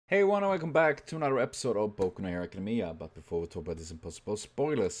Hey everyone, and welcome back to another episode of Yonrei Academia. But before we talk about these impossible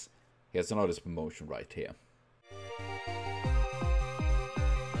spoilers, here's another promotion right here.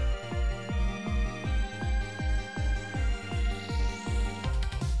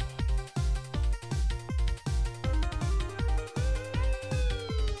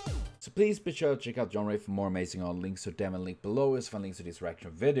 So please be sure to check out Yonrei for more amazing art. Links to them and link below is for links to this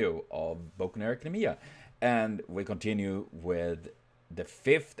reaction video of Yonrei Academia. And we continue with the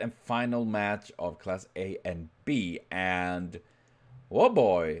fifth and final match of Class A and B, and oh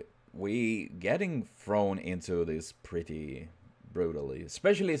boy, we getting thrown into this pretty brutally,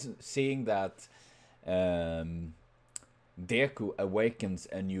 especially seeing that Deku awakens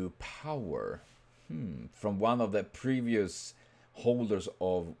a new power from one of the previous holders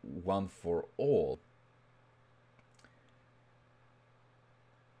of One for All.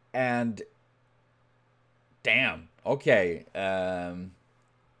 And damn, okay,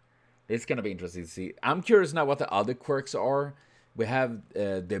 it's gonna be interesting to see. I'm curious now what the other quirks are. We have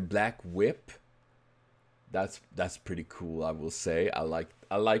the Black Whip. That's pretty cool, I will say. I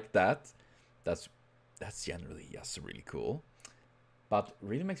like that. That's generally just really cool. But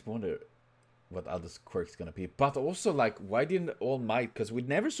really makes me wonder what other quirks gonna be. But also, like, why didn't All Might? Because we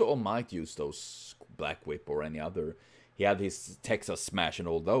never saw All Might use those Black Whip or any other. He had his Texas Smash and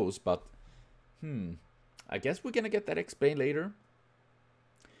all those, but I guess we're gonna get that explained later.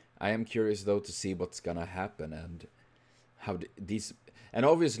 I am curious though to see what's gonna happen and how these, and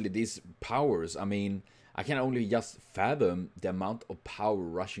obviously these powers. I mean, I can only just fathom the amount of power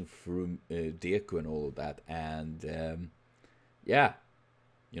rushing through Deku and all of that, and yeah,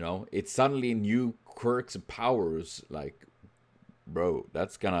 you know, it's suddenly new quirks and powers. Like, bro,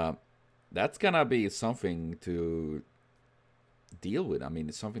 that's gonna be something to deal with. I mean,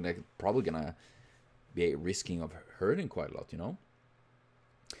 it's something that's probably gonna be risking of hurting quite a lot, you know.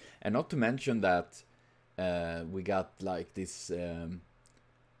 And not to mention that we got like this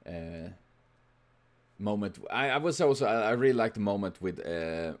moment. I really liked the moment with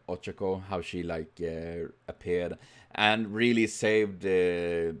Ochako, how she like appeared and really saved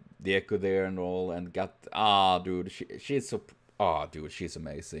Deku there and all, and got dude, she's so dude, she's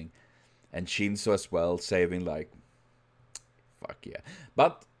amazing. And Shinso as well, saving, like, fuck yeah.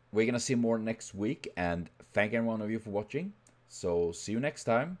 But we're gonna see more next week, and thank every one of you for watching. So see you next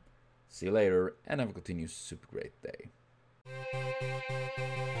time. See you later, and have a continued super great day.